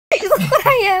what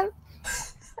I am.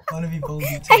 One of you bald.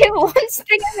 I have one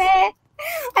string of hair.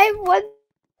 I have one.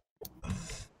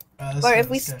 Or if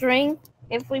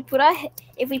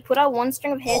we put our one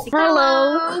string of hair together.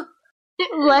 Hello.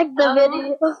 Like the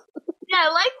video. Yeah,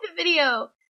 like the video.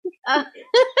 I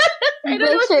don't know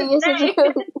Make what sure to you say.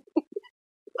 subscribe.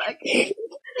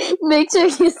 Make sure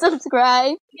you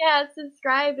subscribe. Yeah,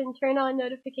 subscribe and turn on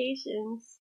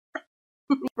notifications.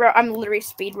 Bro, I'm literally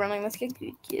speedrunning this game.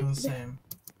 The same.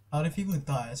 How do people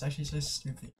die? It's actually so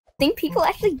stupid. I think people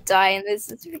actually die in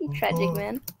this. It's really tragic,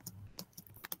 man.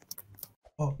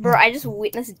 Oh, Bro, I just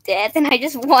witnessed death and I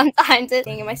just want time to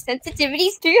think. My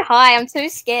sensitivity's too high. I'm too How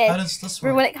scared. does this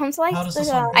Bro, work? when it comes to like, How does this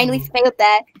one I nearly work? failed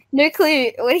that. No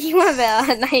clue. What are you on about?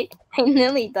 I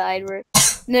nearly died, bro.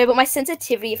 No, but my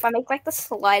sensitivity, if I make like the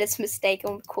slightest mistake, it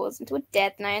will cause into a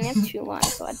death. And I only have 2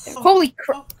 lines, so I don't. Holy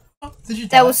crap! Did you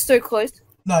die? That was so close.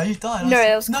 No, you died. No,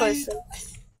 that was No, close.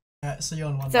 Alright, so you're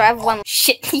on one. So I have one.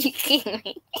 Shit, you kidding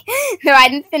me? No, I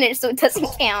didn't finish, so it doesn't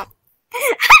count.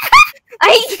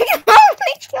 I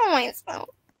can't kill myself.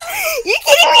 You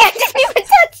kidding me? I didn't even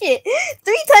touch it.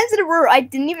 3 times in a row, I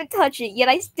didn't even touch it. Yet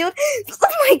I still.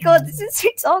 Oh my god, this is so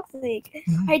toxic.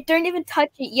 I don't even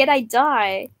touch it. Yet I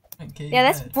die. Okay, Yeah,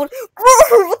 that's good. bull.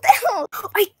 Bro, what the hell?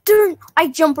 I don't. I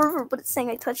jump over, but it's saying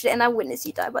I touched it, and I witnessed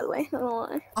you die. By the way, I don't know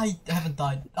why. I haven't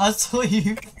died. I saw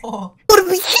you before. What are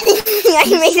we kidding me? I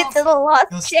made it to the You're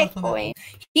last stuck on checkpoint.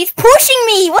 He's pushing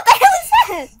me. What the hell is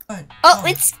that? Right, Oh,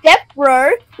 right. it's Step Bro.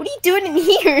 What are you doing in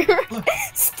here? Look.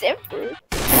 Step Bro.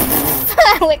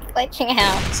 We're glitching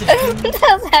out. See, What the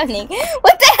hell's happening?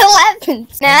 What the hell happened?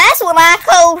 Now that's what I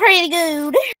call pretty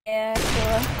good. Yeah,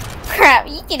 sure. Crap,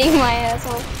 you getting my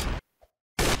asshole.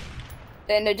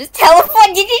 No, just teleport.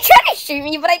 Did you try to shoot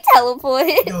me? But I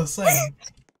teleported. You're saying.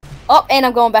 Oh, and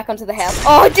I'm going back onto the house.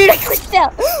 Oh, dude, I glitched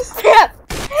out. Crap.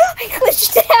 I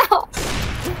glitched out.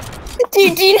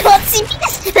 Dude, do you not see me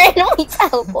just randomly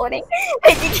teleporting?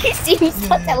 Wait, did you see me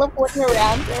start teleporting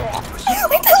around and around?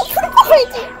 I teleported behind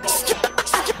you.